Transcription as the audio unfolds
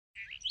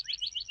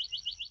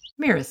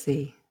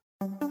Miracy.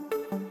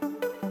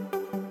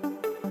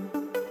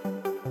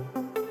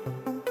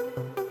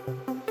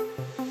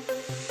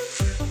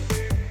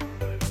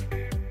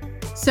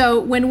 So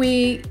when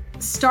we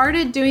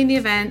started doing the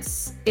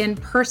events in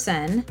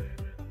person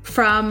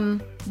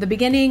from the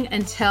beginning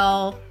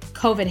until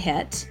COVID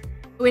hit,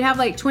 we'd have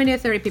like 20 to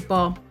 30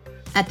 people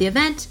at the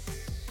event.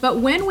 But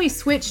when we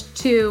switched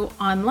to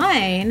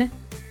online,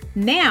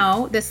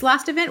 now, this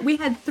last event, we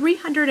had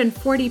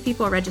 340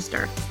 people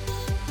register.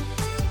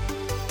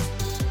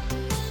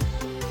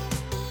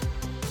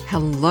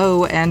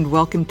 Hello, and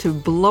welcome to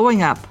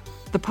Blowing Up,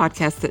 the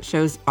podcast that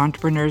shows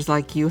entrepreneurs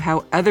like you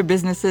how other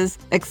businesses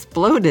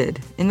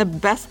exploded in the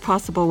best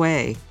possible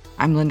way.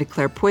 I'm Linda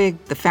Claire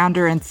Puig, the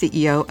founder and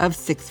CEO of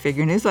Six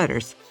Figure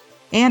Newsletters.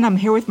 And I'm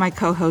here with my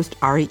co-host,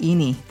 Ari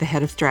Eni, the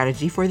head of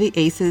strategy for the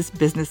ACES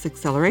Business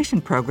Acceleration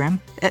Program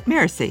at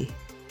Miracy.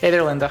 Hey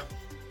there, Linda.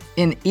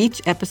 In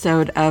each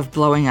episode of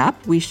Blowing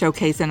Up, we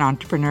showcase an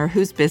entrepreneur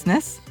whose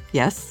business,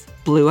 yes,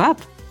 blew up.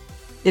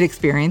 It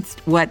experienced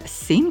what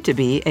seemed to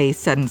be a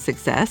sudden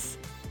success,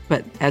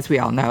 but as we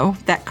all know,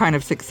 that kind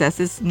of success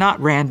is not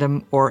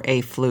random or a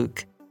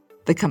fluke.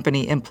 The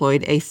company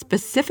employed a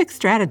specific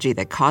strategy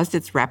that caused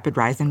its rapid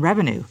rise in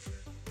revenue.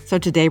 So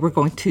today we're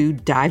going to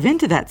dive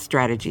into that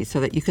strategy so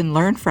that you can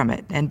learn from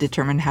it and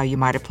determine how you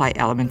might apply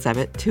elements of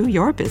it to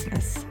your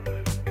business.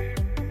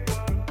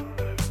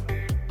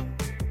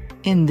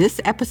 In this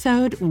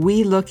episode,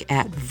 we look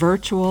at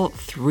virtual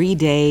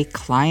 3-day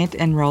client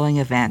enrolling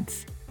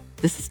events.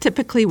 This is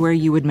typically where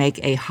you would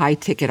make a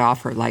high-ticket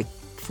offer, like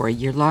for a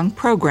year-long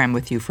program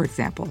with you, for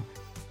example.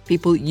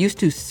 People used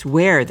to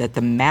swear that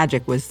the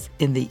magic was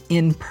in the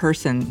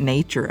in-person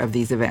nature of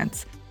these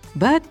events.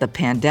 But the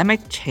pandemic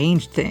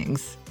changed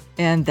things,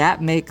 and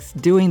that makes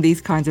doing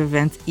these kinds of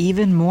events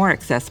even more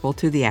accessible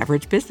to the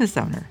average business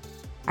owner.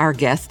 Our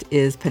guest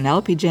is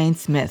Penelope Jane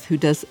Smith, who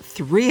does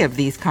 3 of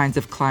these kinds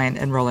of client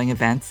enrolling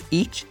events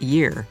each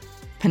year.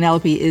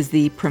 Penelope is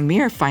the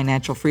premier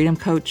financial freedom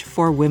coach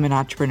for women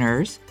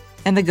entrepreneurs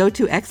and the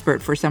go-to expert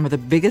for some of the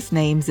biggest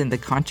names in the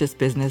conscious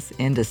business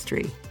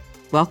industry.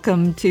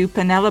 Welcome to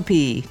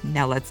Penelope.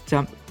 Now let's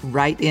jump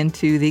right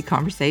into the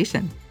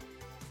conversation.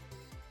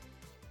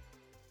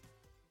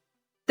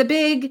 The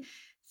big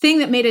thing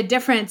that made a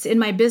difference in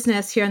my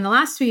business here in the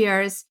last few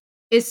years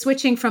is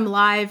switching from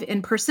live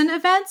in-person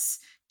events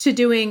to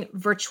doing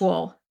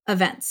virtual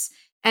events.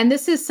 And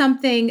this is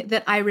something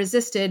that I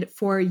resisted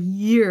for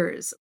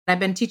years. I've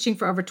been teaching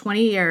for over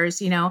 20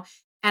 years,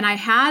 and I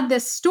had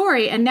this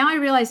story, and now I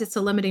realize it's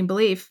a limiting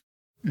belief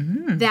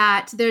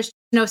that there's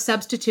no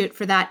substitute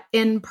for that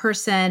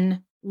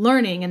in-person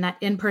learning and that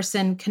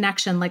in-person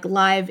connection, like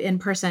live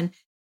in-person.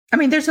 I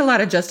mean, there's a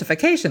lot of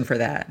justification for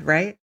that,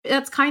 right?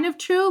 That's kind of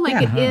true.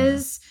 Like It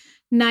is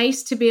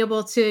nice to be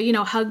able to,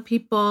 hug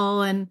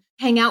people and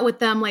hang out with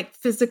them like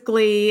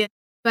physically.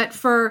 But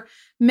for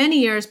many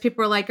years,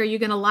 people were like, are you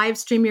going to live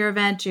stream your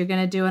event? You're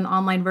going to do an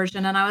online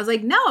version. And I was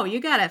like, no, you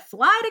got to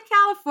fly to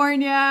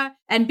California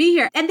and be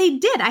here. And they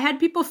did. I had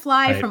people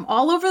fly from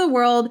all over the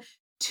world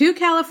to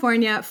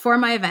California for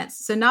my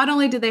events. So not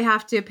only did they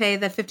have to pay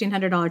the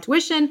 $1,500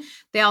 tuition,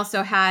 they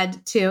also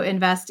had to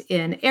invest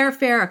in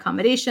airfare,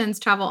 accommodations,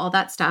 travel, all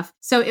that stuff.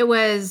 So it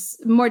was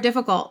more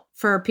difficult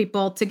for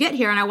people to get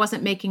here. And I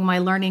wasn't making my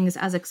learnings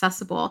as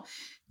accessible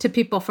to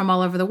people from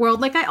all over the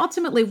world like I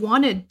ultimately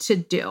wanted to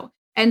do.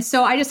 And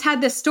so I just had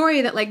this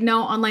story that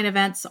no, online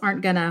events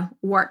aren't going to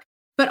work.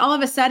 But all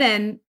of a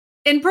sudden,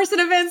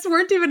 in-person events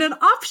weren't even an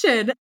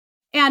option.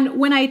 And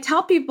when I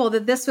tell people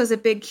that this was a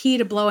big key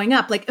to blowing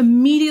up,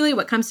 immediately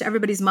what comes to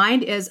everybody's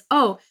mind is,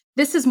 oh,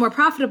 this is more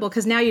profitable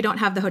because now you don't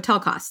have the hotel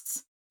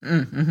costs.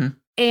 Mm-hmm.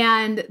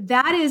 And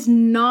that is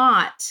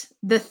not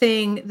the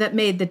thing that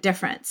made the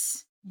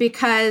difference.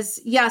 Because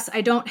yes,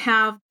 I don't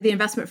have the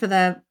investment for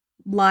the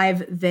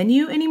live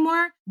venue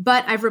anymore,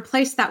 but I've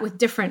replaced that with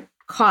different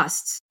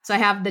costs. So I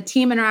have the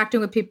team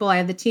interacting with people. I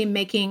have the team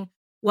making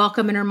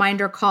welcome and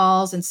reminder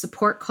calls and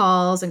support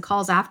calls and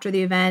calls after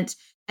the event.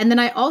 And then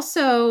I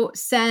also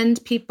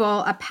send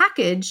people a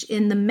package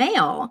in the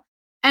mail.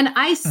 And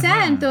I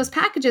send those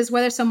packages,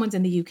 whether someone's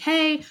in the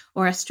UK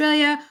or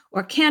Australia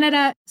or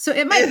Canada. So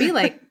it might be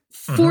like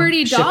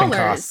 $40 Shipping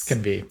costs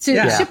can be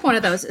to ship one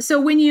of those. So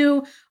when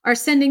you are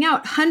sending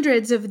out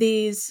hundreds of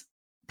these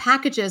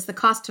packages, the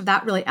cost of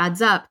that really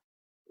adds up,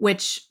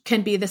 which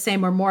can be the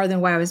same or more than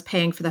what I was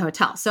paying for the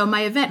hotel. So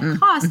my event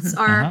costs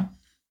are,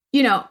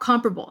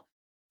 comparable.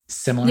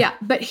 Similar. Yeah.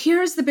 But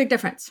here's the big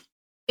difference.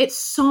 It's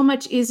so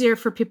much easier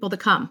for people to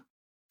come.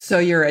 So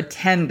your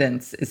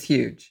attendance is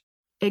huge.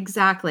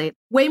 Exactly.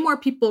 Way more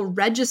people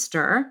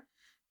register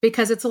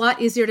because it's a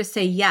lot easier to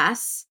say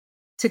yes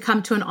to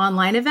come to an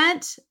online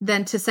event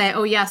than to say,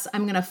 oh, yes,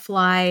 I'm going to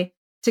fly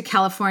to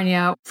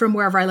California from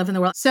wherever I live in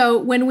the world. So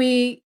when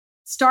we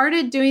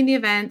started doing the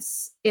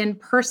events in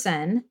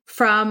person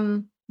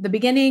from the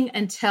beginning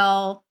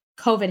until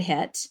COVID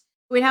hit,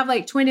 we'd have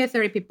like 20 to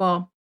 30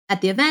 people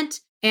at the event.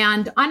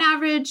 And on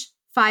average,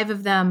 5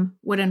 of them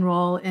would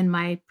enroll in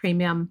my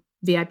premium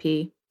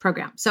VIP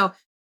program. So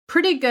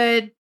pretty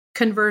good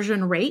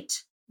conversion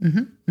rate.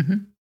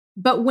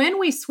 But when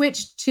we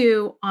switched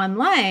to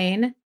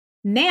online,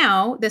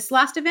 now this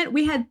last event,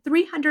 we had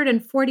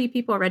 340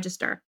 people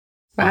register.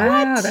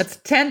 Wow, that's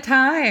 10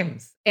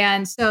 times.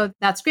 And so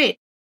that's great.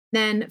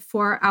 Then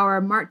for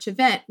our March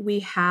event,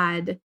 we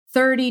had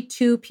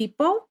 32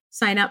 people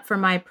sign up for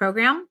my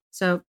program.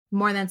 So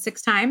more than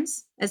 6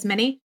 times as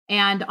many.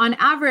 And on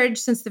average,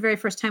 since the very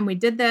first time we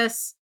did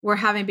this, we're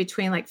having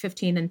between like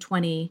 15 and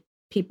 20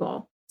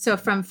 people. So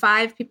from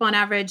 5 people on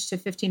average to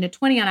 15 to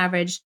 20 on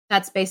average,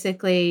 that's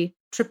basically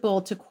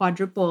triple to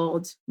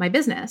quadrupled my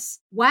business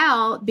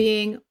while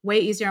being way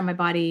easier on my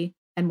body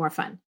and more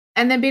fun.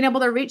 And then being able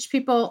to reach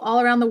people all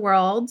around the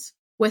world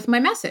with my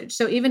message.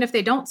 So even if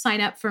they don't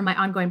sign up for my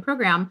ongoing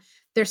program,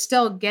 they're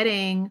still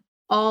getting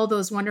all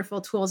those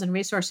wonderful tools and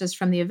resources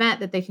from the event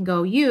that they can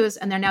go use.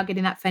 And they're now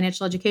getting that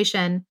financial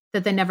education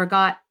that they never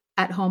got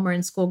at home or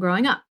in school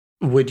growing up.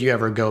 Would you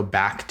ever go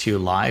back to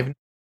live?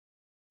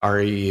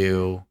 Are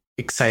you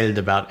excited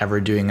about ever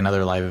doing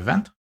another live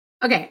event?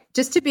 Okay,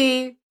 just to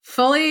be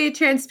fully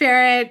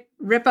transparent,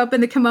 rip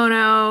open the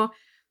kimono.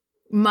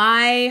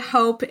 My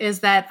hope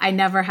is that I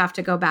never have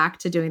to go back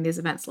to doing these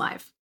events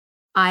live.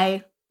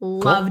 I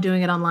love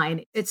doing it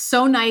online. It's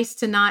so nice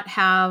to not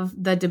have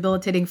the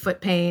debilitating foot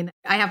pain.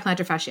 I have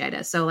plantar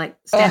fasciitis. So like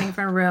standing in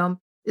front of a room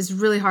is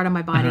really hard on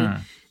my body.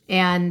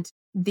 And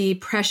the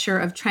pressure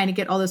of trying to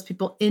get all those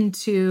people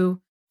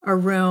into a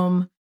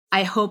room,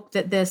 I hope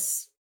that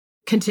this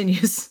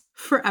continues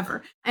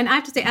forever. And I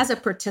have to say, as a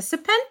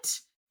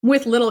participant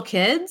with little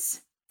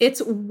kids, it's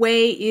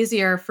way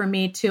easier for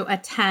me to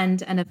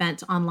attend an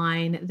event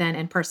online than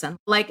in person.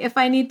 Like if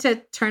I need to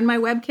turn my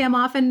webcam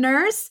off and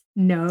nurse,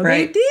 no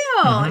big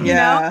deal, you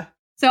know?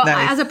 So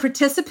as a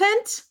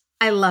participant,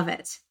 I love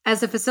it.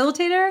 As a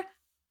facilitator,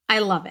 I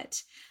love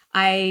it.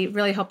 I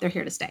really hope they're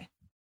here to stay.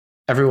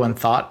 Everyone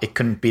thought it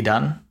couldn't be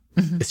done.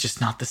 It's just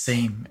not the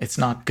same. It's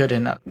not good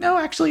enough. No,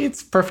 actually,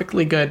 it's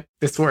perfectly good.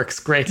 This works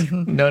great.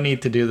 No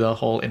need to do the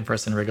whole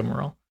in-person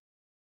rigmarole.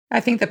 I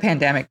think the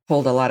pandemic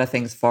pulled a lot of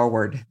things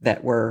forward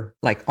that were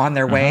like on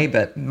their way,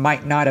 but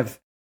might not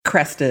have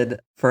crested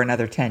for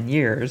another 10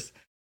 years.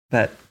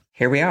 But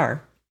here we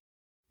are.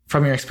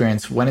 From your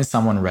experience, when is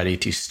someone ready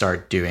to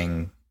start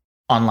doing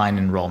online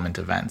enrollment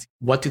events?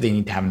 What do they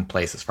need to have in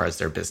place as far as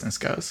their business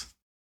goes?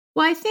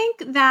 Well, I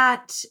think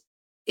that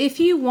if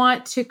you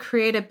want to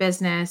create a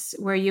business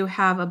where you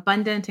have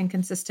abundant and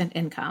consistent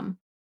income,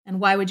 and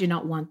why would you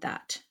not want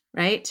that,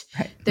 right?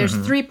 There's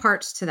 3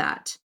 parts to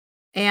that.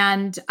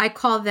 And I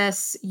call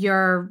this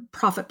your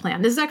profit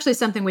plan. This is actually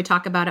something we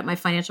talk about at my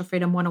Financial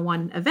Freedom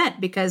 101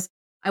 event, because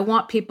I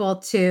want people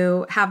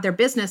to have their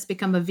business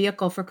become a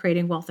vehicle for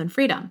creating wealth and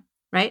freedom,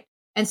 right?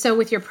 And so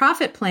with your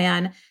profit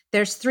plan,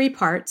 there's 3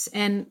 parts,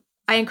 and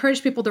I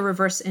encourage people to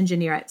reverse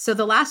engineer it. So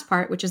the last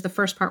part, which is the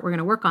first part we're going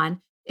to work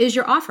on, is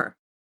your offer.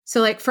 So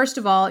like, first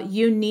of all,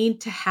 you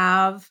need to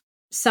have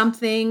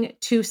something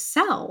to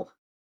sell.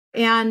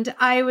 And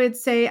I would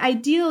say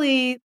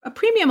ideally a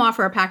premium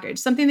offer or package,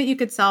 something that you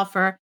could sell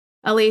for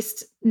at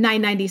least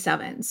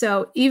 $9.97.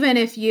 So even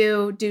if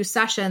you do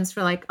sessions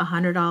for like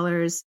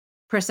 $100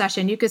 per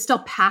session, you could still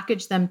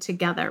package them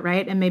together,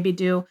 right? And maybe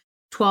do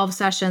 12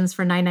 sessions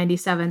for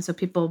 $9.97. So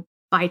people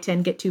buy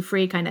 10, get 2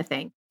 free kind of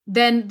thing.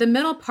 Then the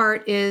middle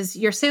part is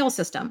your sales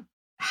system.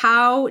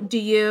 How do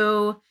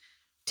you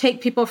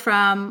take people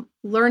from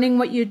learning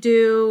what you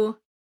do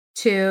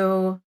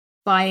to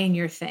buying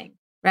your thing?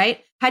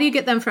 Right? How do you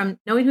get them from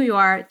knowing who you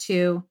are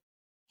to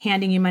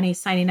handing you money,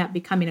 signing up,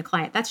 becoming a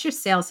client? That's your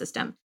sales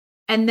system.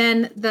 And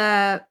then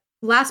the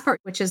last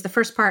part, which is the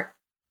first part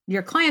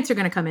your clients are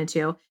going to come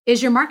into,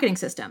 is your marketing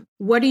system.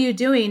 What are you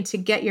doing to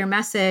get your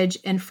message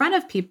in front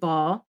of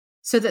people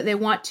so that they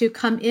want to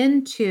come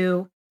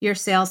into your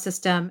sales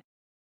system?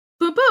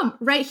 Boom, boom,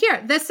 right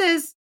here. This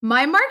is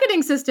my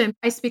marketing system.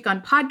 I speak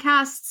on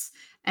podcasts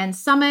and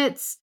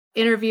summits,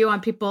 interview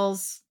on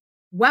people's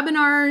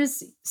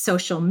webinars,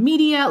 social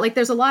media. Like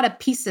there's a lot of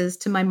pieces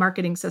to my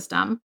marketing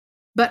system,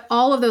 but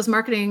all of those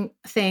marketing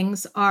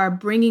things are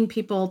bringing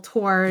people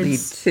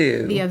towards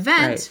the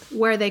event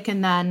where they can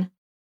then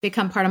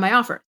become part of my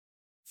offer.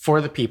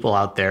 For the people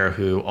out there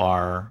who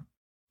are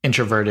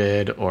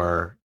introverted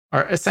or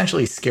are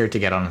essentially scared to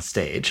get on a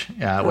stage,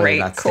 whether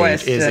that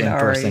stage is in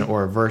person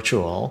or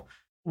virtual,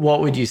 what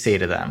would you say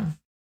to them?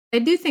 I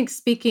do think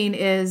speaking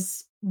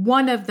is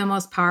one of the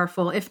most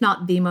powerful, if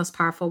not the most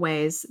powerful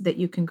ways that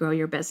you can grow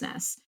your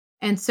business.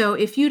 And so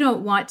if you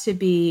don't want to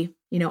be,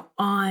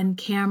 on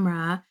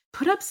camera,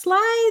 put up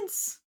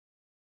slides,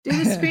 do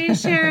the screen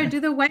share, do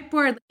the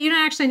whiteboard. You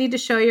don't actually need to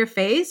show your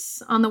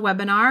face on the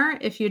webinar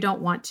if you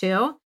don't want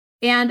to.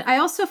 And I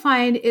also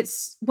find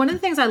it's one of the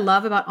things I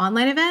love about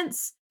online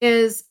events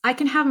is I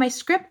can have my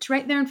script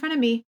right there in front of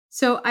me.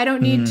 So I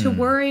don't need to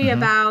worry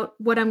about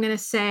what I'm going to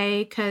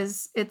say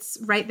because it's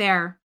right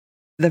there.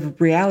 The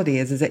reality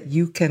is that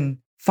you can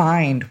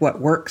find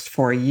what works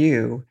for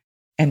you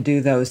and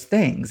do those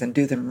things and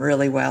do them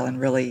really well and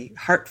really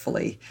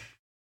heartfully.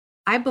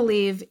 I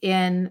believe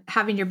in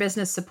having your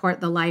business support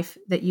the life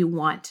that you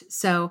want.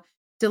 So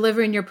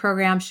delivering your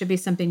program should be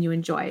something you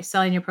enjoy.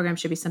 Selling your program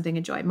should be something you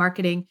enjoy.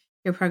 Marketing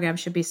your program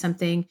should be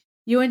something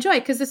you enjoy,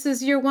 because this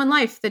is your one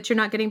life that you're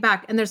not getting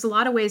back. And there's a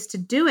lot of ways to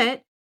do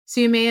it.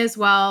 So you may as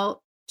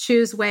well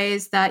choose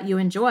ways that you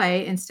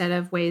enjoy instead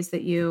of ways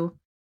that you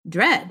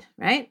dread,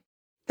 right?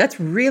 That's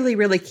really,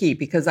 really key,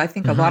 because I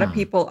think a lot of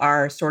people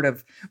are sort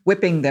of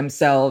whipping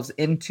themselves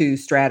into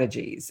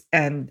strategies,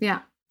 and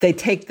they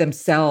take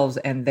themselves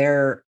and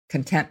their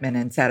contentment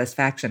and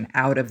satisfaction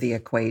out of the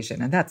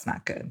equation. And that's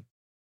not good.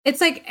 It's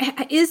like,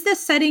 is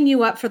this setting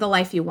you up for the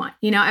life you want?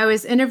 You know, I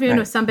was interviewing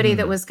with somebody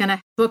that was going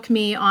to book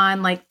me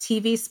on like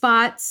TV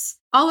spots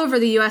all over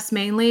the US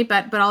mainly,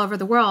 but all over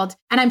the world.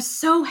 And I'm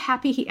so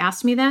happy he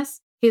asked me this.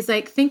 He's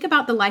like, think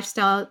about the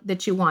lifestyle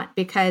that you want,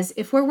 because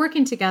if we're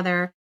working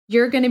together,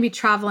 you're going to be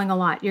traveling a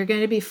lot. You're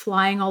going to be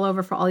flying all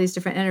over for all these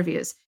different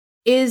interviews.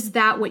 Is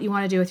that what you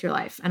want to do with your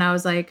life? And I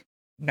was like,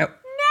 nope.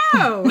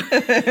 No.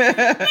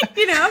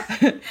 You know?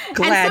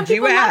 Glad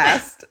you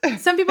asked.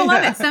 Some people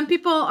love it. Some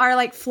people are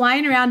like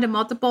flying around to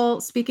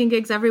multiple speaking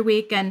gigs every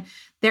week and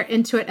they're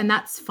into it, and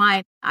that's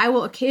fine. I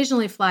will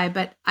occasionally fly,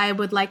 but I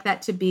would like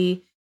that to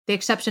be the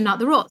exception, not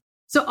the rule.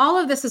 So all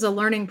of this is a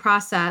learning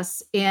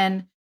process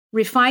in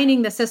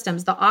refining the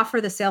systems, the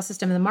offer, the sales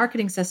system, and the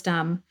marketing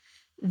system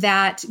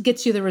that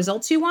gets you the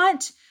results you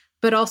want,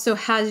 but also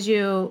has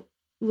you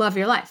love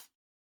your life.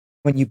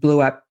 When you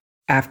blew up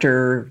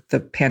after the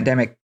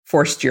pandemic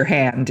forced your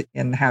hand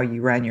in how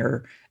you ran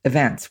your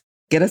events,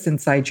 get us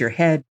inside your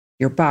head,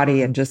 your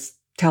body, and just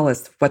tell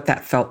us what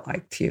that felt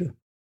like to you.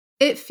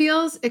 It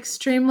feels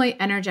extremely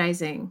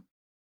energizing.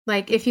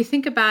 Like if you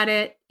think about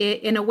it,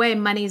 in a way,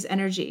 money's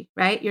energy,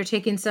 right? You're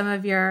taking some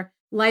of your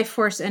life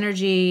force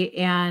energy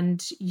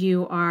and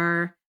you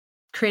are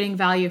creating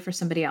value for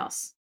somebody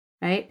else.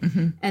 Right.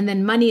 Mm-hmm. And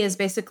then money is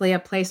basically a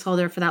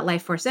placeholder for that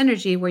life force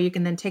energy where you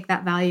can then take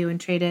that value and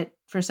trade it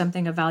for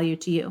something of value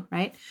to you.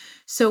 Right.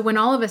 So when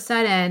all of a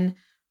sudden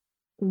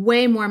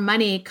way more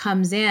money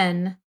comes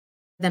in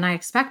than I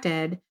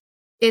expected,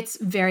 it's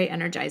very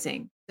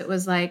energizing. It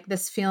was like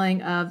this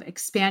feeling of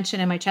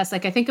expansion in my chest.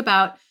 Like I think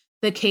about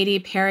the Katy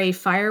Perry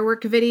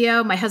firework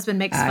video. My husband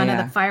makes fun of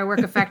the firework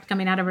effect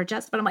coming out of her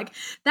chest, but I'm like,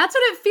 that's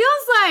what it feels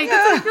like.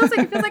 That's what it feels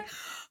like. It feels like,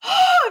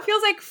 oh, it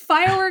feels like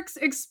fireworks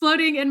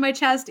exploding in my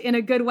chest in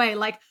a good way.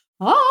 Like,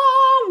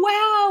 oh,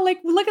 wow. Like,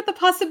 look at the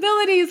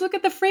possibilities. Look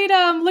at the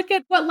freedom. Look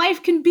at what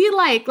life can be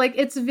like. Like,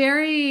 it's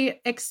very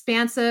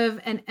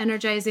expansive and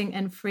energizing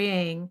and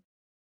freeing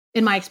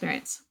in my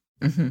experience.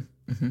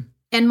 Mm-hmm, mm-hmm.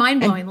 And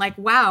mind-blowing. Like,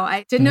 wow,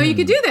 I didn't know you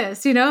could do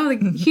this, you know,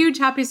 like huge,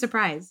 happy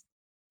surprise.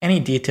 Any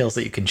details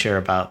that you can share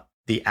about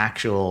the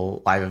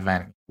actual live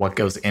event, what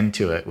goes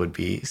into it, would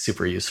be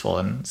super useful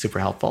and super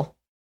helpful.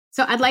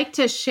 So I'd like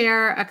to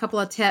share a couple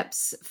of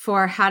tips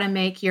for how to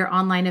make your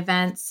online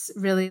events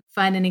really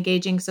fun and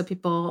engaging so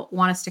people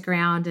want to stick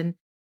around and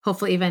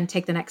hopefully even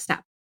take the next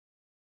step.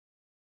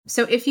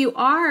 So if you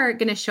are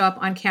going to show up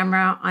on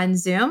camera on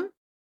Zoom,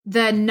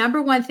 the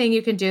number one thing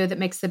you can do that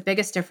makes the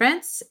biggest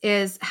difference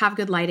is have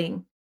good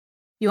lighting.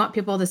 You want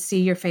people to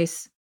see your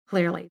face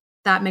clearly.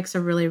 That makes a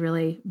really,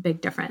 really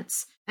big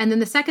difference. And then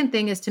the second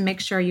thing is to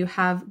make sure you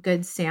have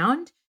good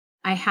sound.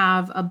 I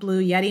have a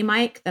Blue Yeti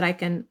mic that I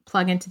can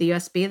plug into the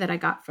USB that I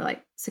got for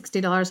like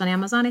 $60 on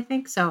Amazon, I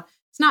think. So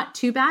it's not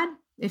too bad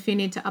if you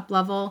need to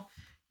up-level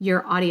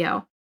your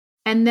audio.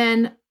 And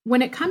then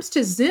when it comes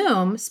to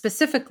Zoom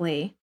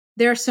specifically,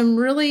 there are some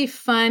really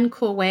fun,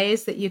 cool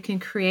ways that you can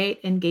create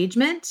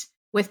engagement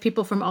with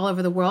people from all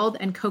over the world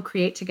and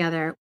co-create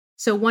together.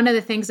 So one of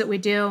the things that we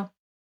do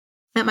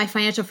at my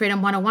Financial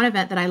Freedom 101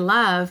 event that I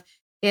love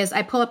is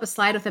I pull up a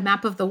slide with a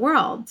map of the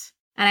world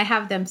and I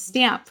have them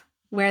stamp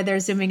where they're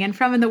zooming in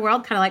from in the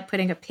world, kind of like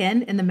putting a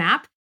pin in the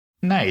map.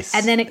 Nice.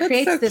 And then it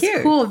creates this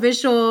cool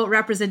visual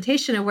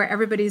representation of where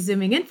everybody's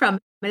zooming in from.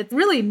 But it's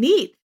really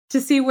neat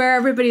to see where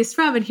everybody's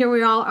from. And here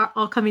we all are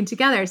all coming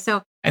together.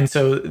 So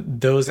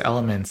those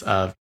elements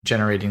of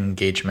generating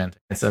engagement,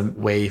 it's a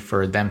way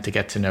for them to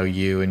get to know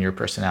you and your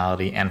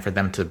personality and for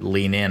them to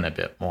lean in a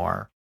bit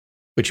more,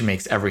 which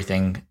makes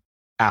everything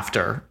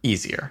after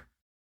easier.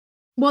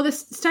 Well, the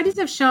studies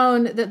have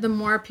shown that the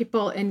more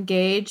people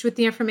engage with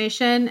the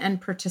information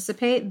and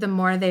participate, the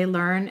more they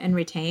learn and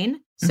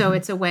retain. So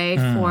it's a way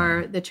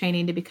for the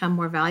training to become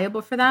more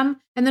valuable for them.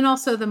 And then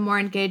also the more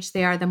engaged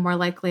they are, the more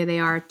likely they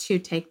are to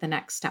take the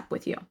next step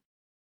with you.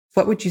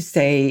 What would you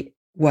say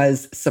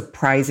was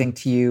surprising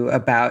to you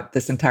about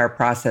this entire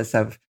process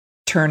of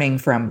turning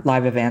from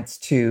live events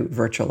to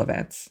virtual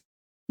events?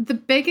 The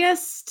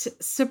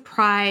biggest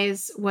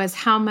surprise was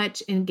how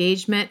much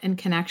engagement and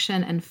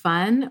connection and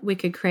fun we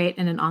could create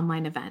in an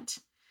online event,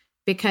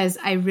 because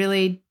I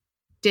really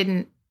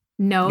didn't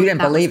know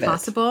that was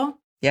possible.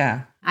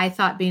 Yeah. I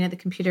thought being at the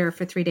computer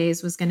for 3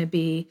 days was going to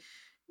be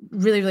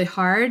really, really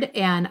hard.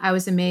 And I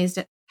was amazed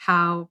at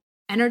how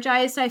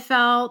energized I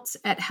felt,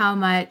 at how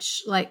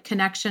much like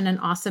connection and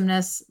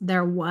awesomeness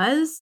there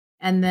was.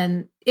 And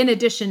then in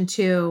addition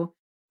to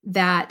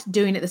that,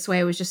 doing it this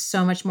way was just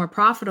so much more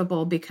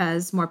profitable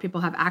because more people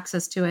have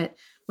access to it,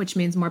 which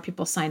means more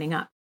people signing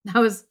up. That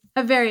was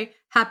a very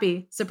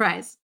happy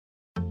surprise.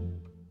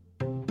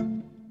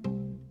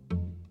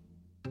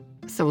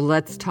 So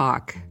let's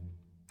talk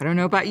I don't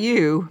know about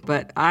you,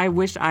 but I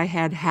wish I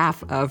had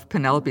half of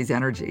Penelope's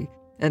energy.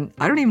 And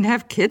I don't even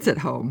have kids at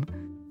home.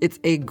 It's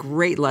a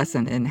great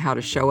lesson in how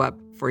to show up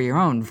for your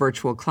own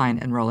virtual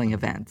client enrolling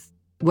events.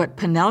 What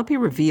Penelope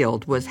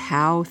revealed was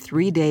how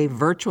 3-day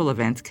virtual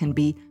events can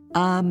be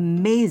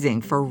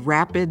amazing for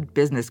rapid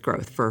business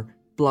growth, for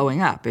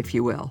blowing up, if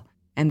you will.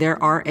 And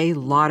there are a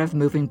lot of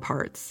moving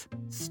parts.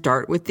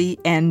 Start with the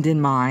end in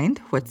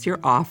mind. What's your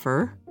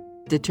offer?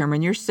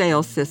 Determine your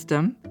sales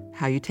system,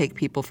 how you take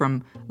people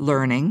from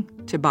learning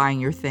to buying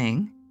your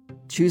thing.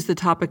 Choose the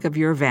topic of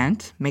your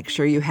event. Make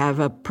sure you have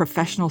a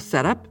professional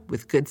setup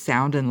with good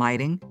sound and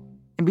lighting.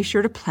 And be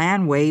sure to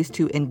plan ways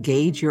to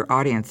engage your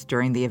audience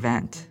during the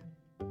event.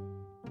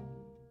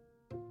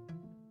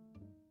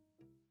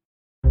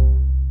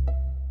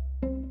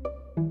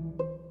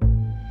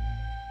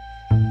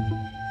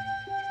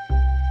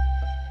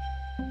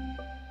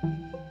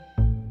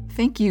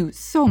 Thank you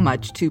so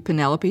much to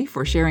Penelope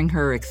for sharing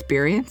her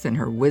experience and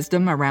her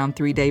wisdom around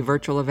 3-day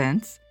virtual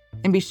events.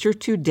 And be sure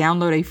to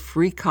download a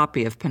free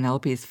copy of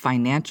Penelope's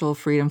Financial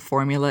Freedom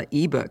Formula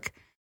ebook,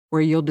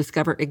 where you'll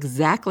discover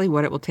exactly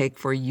what it will take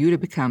for you to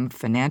become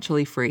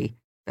financially free,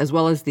 as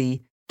well as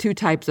the 2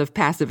 types of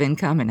passive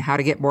income and how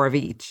to get more of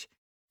each.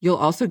 You'll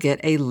also get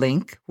a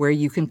link where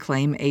you can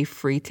claim a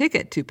free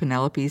ticket to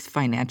Penelope's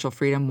Financial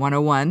Freedom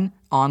 101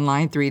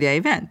 online 3-day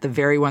event, the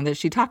very one that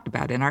she talked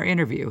about in our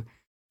interview.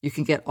 You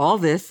can get all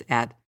this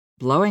at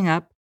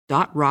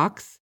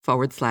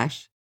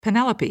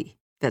blowingup.rocks/Penelope.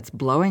 That's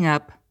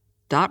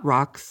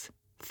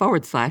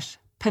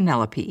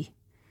blowingup.rocks/Penelope.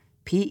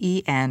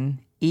 PENELOPE.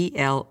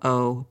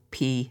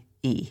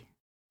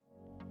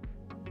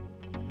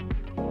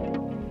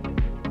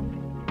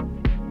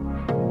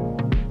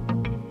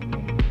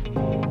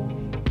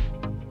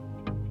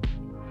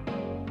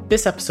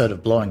 This episode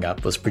of Blowing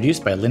Up was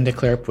produced by Linda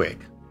Claire Puig.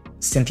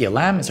 Cynthia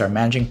Lamb is our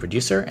managing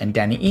producer, and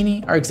Danny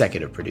Iny, our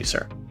executive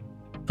producer.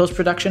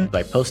 Post-production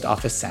by Post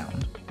Office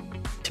Sound.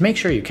 To make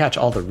sure you catch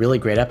all the really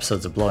great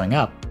episodes of Blowing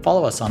Up,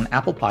 follow us on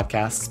Apple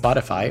Podcasts,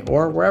 Spotify,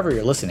 or wherever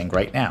you're listening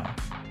right now.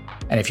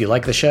 And if you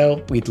like the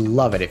show, we'd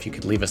love it if you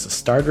could leave us a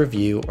starred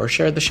review or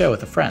share the show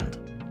with a friend.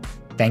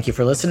 Thank you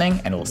for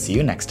listening, and we'll see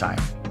you next time.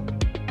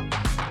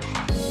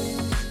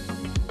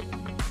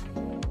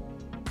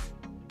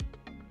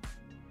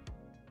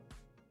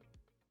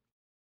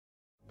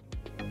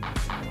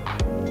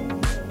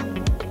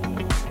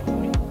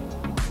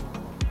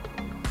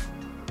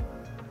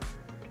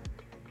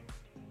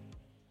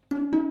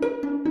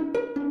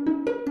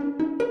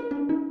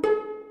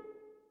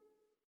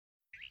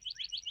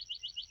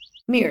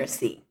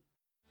 Miracy.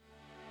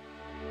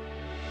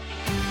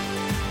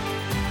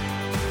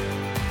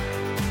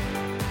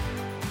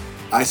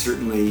 I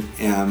certainly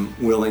am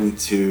willing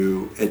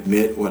to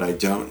admit what I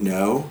don't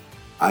know.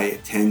 I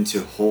tend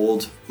to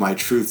hold my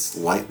truths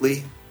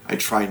lightly. I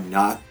try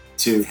not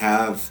to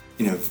have,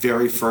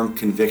 very firm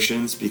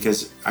convictions,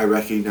 because I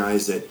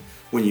recognize that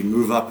when you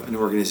move up an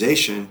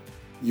organization,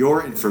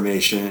 your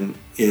information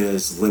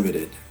is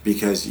limited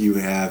because you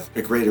have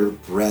a greater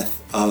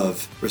breadth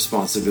of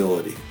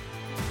responsibility.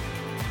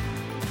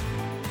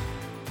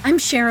 I'm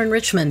Sharon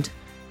Richmond.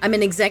 I'm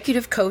an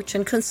executive coach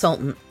and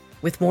consultant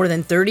with more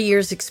than 30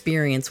 years'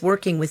 experience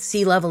working with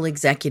C-level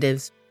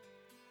executives.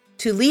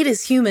 To Lead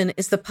as Human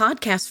is the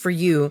podcast for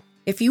you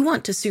if you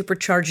want to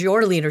supercharge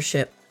your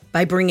leadership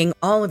by bringing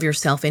all of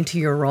yourself into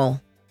your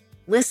role.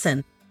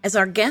 Listen as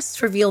our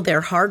guests reveal their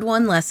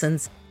hard-won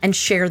lessons and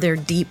share their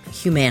deep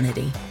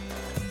humanity.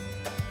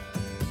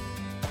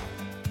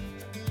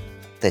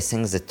 I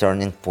think the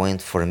turning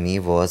point for me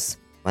was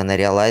when I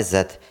realized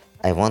that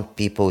I want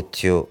people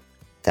to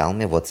tell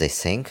me what they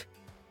think,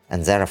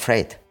 and they're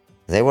afraid.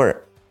 They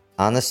were,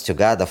 honest to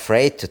God,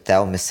 afraid to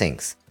tell me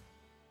things.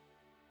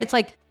 It's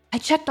like, I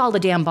checked all the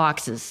damn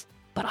boxes,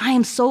 but I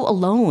am so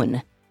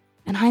alone,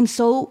 and I'm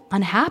so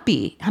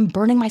unhappy. I'm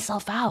burning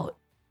myself out.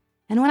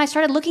 And when I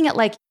started looking at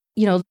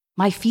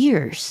my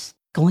fears,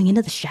 going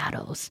into the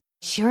shadows,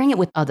 sharing it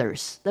with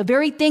others, the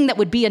very thing that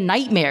would be a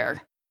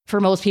nightmare for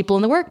most people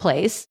in the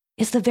workplace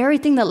is the very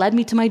thing that led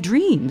me to my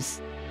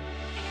dreams.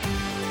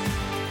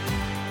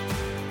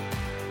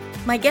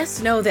 My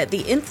guests know that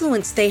the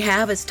influence they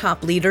have as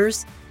top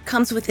leaders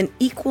comes with an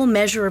equal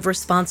measure of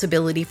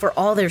responsibility for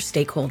all their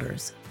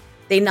stakeholders.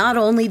 They not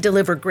only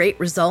deliver great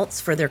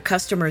results for their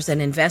customers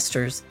and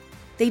investors,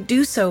 they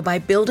do so by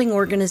building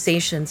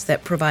organizations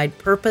that provide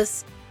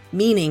purpose,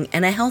 meaning,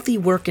 and a healthy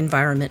work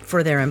environment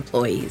for their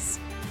employees.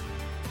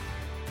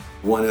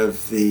 One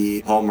of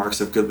the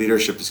hallmarks of good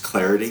leadership is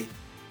clarity.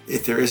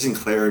 If there isn't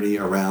clarity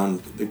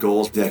around the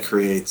goals, that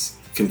creates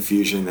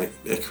confusion,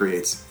 that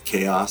creates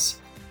chaos.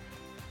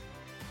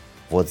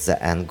 What's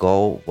the end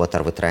goal? What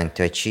are we trying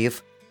to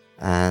achieve?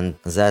 And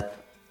that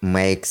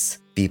makes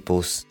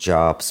people's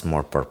jobs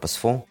more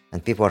purposeful,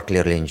 and people are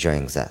clearly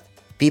enjoying that.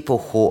 People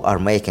who are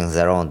making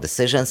their own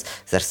decisions,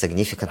 they're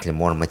significantly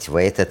more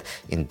motivated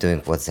in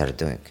doing what they're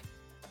doing.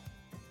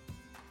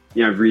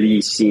 I've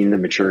really seen the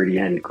maturity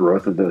and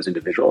growth of those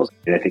individuals.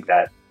 And I think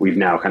that we've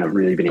now kind of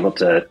really been able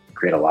to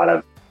create a lot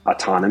of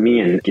autonomy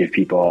and give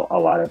people a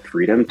lot of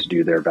freedom to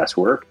do their best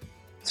work.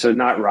 So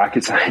not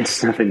rocket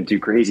science, nothing too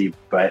crazy,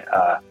 but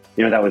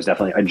that was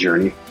definitely a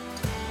journey.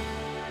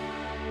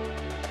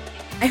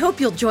 I hope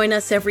you'll join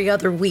us every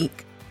other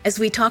week as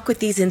we talk with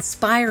these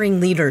inspiring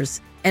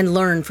leaders and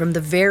learn from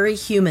the very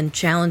human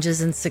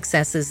challenges and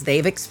successes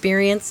they've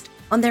experienced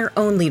on their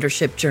own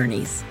leadership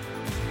journeys.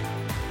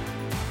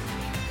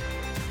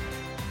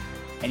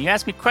 And you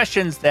asked me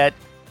questions that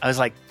I was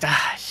like,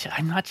 gosh,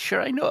 I'm not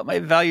sure I know what my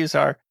values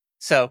are.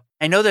 So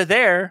I know they're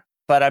there,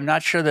 but I'm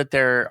not sure that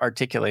they're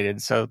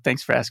articulated. So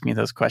thanks for asking me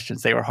those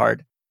questions. They were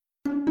hard.